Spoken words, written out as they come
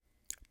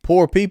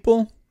Poor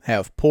people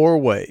have poor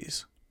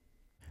ways.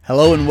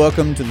 Hello and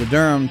welcome to the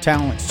Durham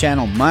Talents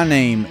channel. My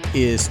name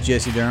is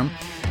Jesse Durham.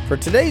 For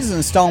today's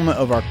installment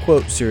of our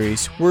quote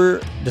series, we're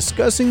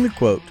discussing the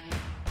quote,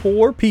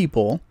 "Poor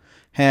people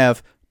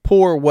have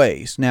poor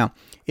ways." Now,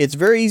 it's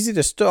very easy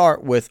to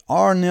start with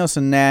R.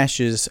 Nelson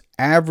Nash's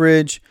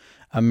Average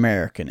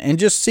American and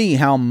just see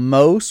how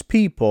most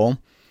people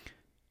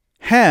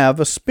have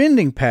a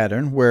spending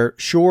pattern where,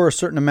 sure, a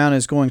certain amount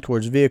is going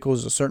towards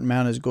vehicles, a certain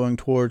amount is going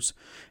towards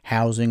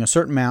housing, a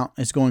certain amount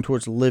is going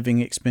towards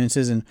living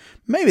expenses, and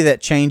maybe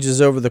that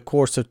changes over the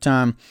course of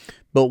time.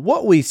 But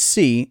what we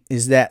see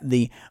is that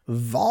the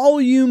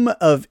volume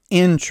of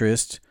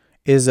interest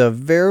is a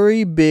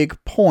very big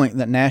point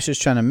that Nash is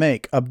trying to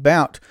make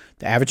about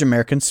the average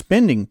American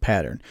spending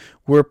pattern.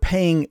 We're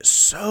paying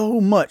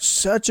so much,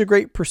 such a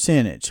great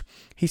percentage.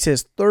 He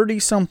says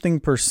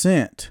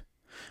 30-something%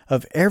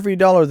 of every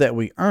dollar that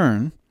we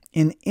earn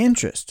in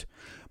interest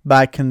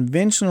by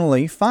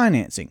conventionally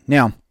financing.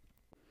 Now,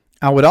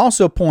 I would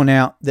also point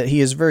out that he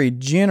is very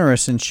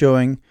generous in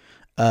showing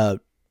a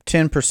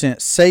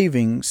 10%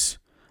 savings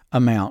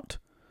amount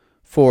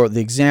for the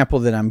example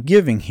that I'm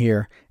giving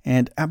here.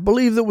 And I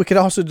believe that we could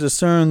also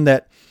discern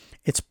that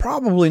it's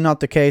probably not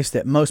the case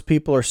that most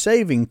people are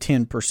saving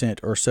 10%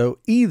 or so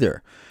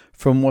either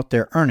from what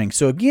they're earning.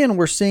 So again,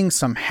 we're seeing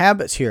some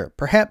habits here,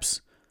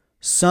 perhaps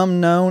some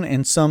known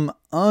and some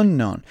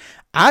unknown.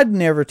 I'd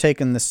never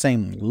taken the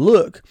same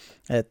look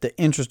at the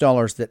interest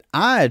dollars that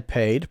I had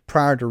paid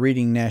prior to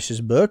reading Nash's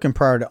book and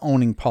prior to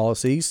owning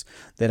policies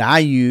that I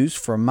use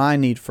for my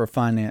need for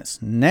finance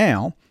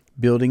now,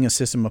 building a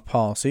system of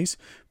policies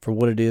for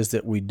what it is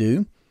that we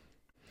do.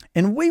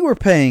 And we were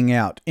paying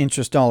out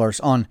interest dollars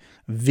on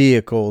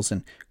vehicles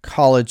and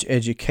college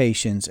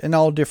educations and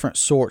all different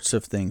sorts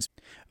of things,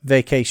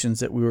 vacations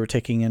that we were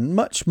taking and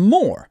much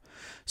more.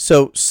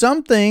 So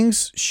some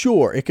things,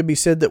 sure, it could be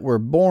said that we're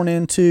born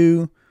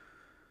into,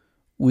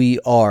 we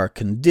are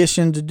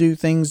conditioned to do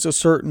things a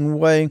certain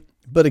way.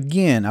 But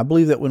again, I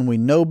believe that when we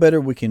know better,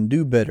 we can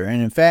do better.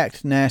 And in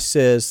fact, Nash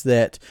says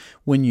that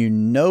when you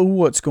know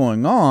what's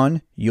going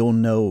on, you'll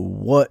know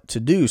what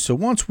to do. So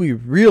once we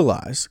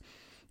realize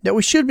that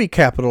we should be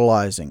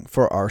capitalizing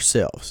for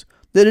ourselves,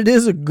 that it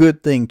is a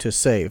good thing to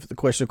save, the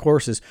question, of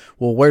course, is,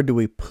 well, where do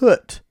we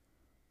put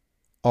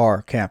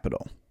our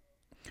capital?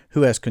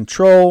 Who has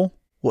control?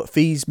 What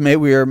fees may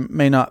we or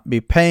may not be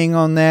paying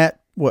on that?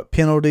 What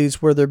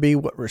penalties will there be?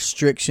 What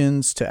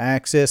restrictions to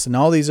access? And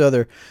all these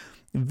other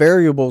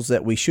variables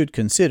that we should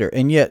consider.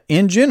 And yet,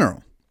 in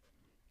general,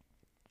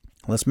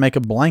 let's make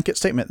a blanket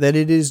statement that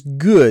it is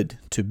good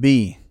to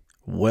be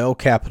well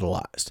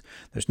capitalized.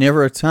 There's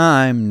never a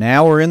time,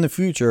 now or in the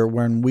future,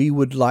 when we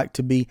would like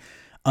to be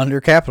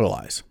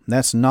undercapitalized.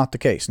 That's not the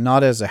case.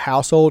 Not as a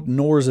household,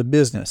 nor as a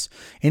business.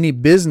 Any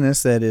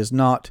business that is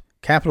not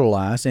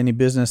capitalized, any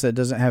business that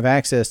doesn't have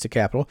access to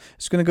capital,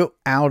 is going to go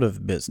out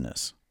of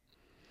business.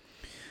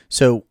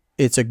 So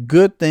it's a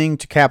good thing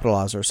to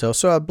capitalize ourselves.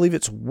 So I believe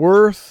it's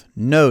worth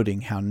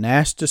noting how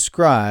Nash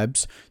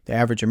describes the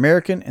average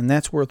American, and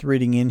that's worth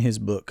reading in his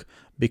book,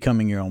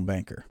 Becoming Your Own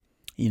Banker.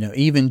 You know,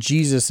 even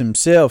Jesus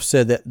himself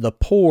said that the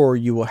poor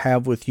you will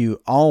have with you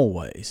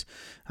always.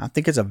 I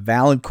think it's a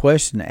valid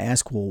question to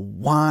ask, well,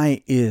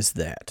 why is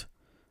that?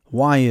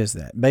 Why is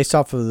that? Based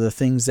off of the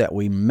things that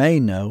we may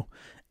know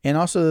and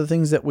also the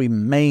things that we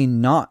may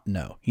not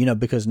know. You know,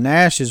 because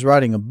Nash is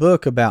writing a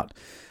book about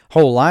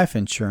whole life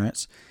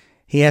insurance,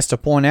 he has to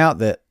point out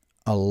that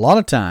a lot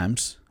of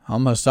times,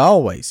 almost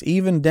always,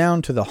 even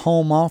down to the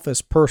home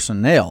office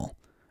personnel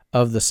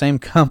of the same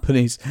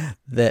companies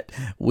that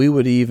we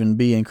would even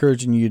be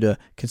encouraging you to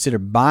consider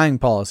buying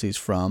policies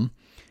from,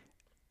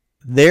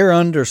 their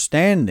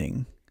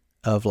understanding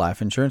of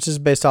life insurance is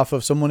based off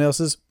of someone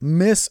else's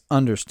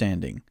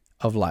misunderstanding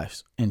of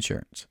life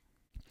insurance.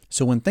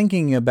 So when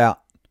thinking about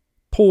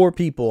poor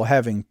people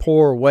having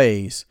poor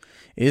ways,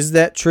 is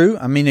that true?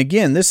 I mean,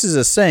 again, this is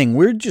a saying.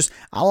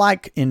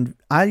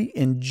 I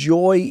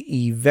enjoy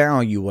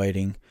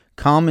evaluating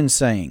common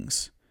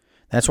sayings.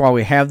 That's why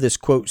we have this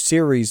quote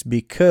series,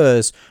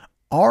 because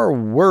our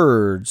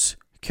words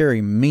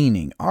carry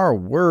meaning. Our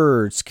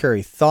words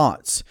carry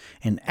thoughts,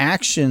 and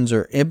actions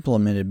are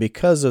implemented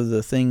because of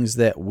the things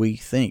that we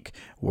think.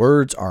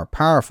 Words are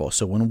powerful.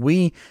 So when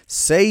we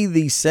say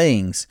these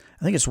sayings,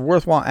 I think it's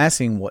worthwhile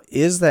asking, well,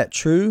 is that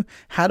true?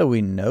 How do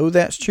we know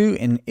that's true?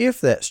 And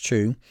if that's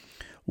true,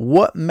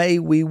 what may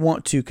we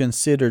want to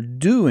consider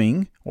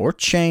doing or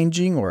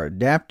changing or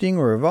adapting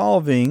or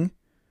evolving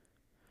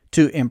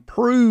to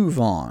improve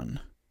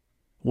on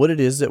what it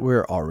is that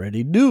we're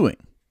already doing?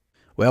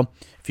 Well,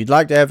 if you'd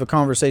like to have a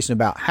conversation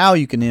about how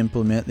you can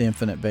implement the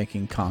infinite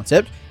banking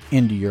concept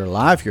into your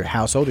life, your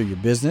household, or your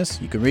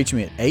business, you can reach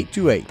me at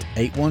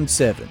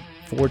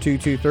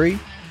 828-817-4223,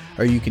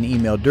 or you can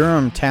email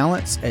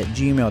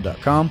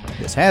durhamtalents@gmail.com.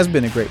 This has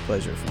been a great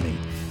pleasure for me.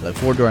 I look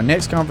forward to our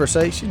next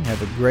conversation.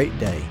 Have a great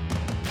day.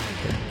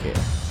 Take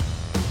care.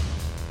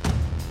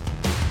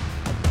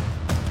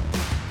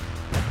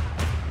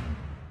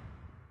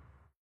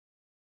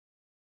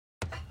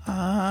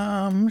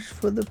 Arms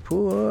for the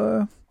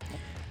poor,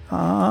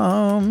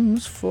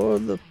 Arms for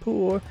the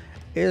poor.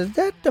 Is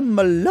that the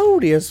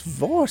melodious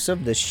voice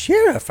of the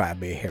sheriff I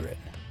be hearing?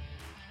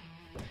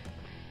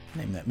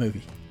 Name that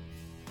movie.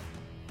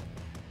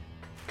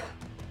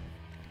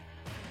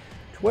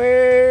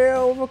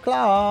 12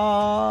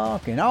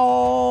 o'clock and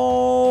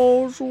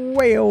all's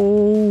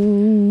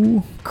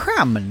well.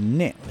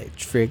 Criminally,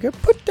 Trigger,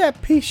 put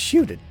that pea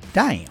shooter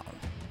down.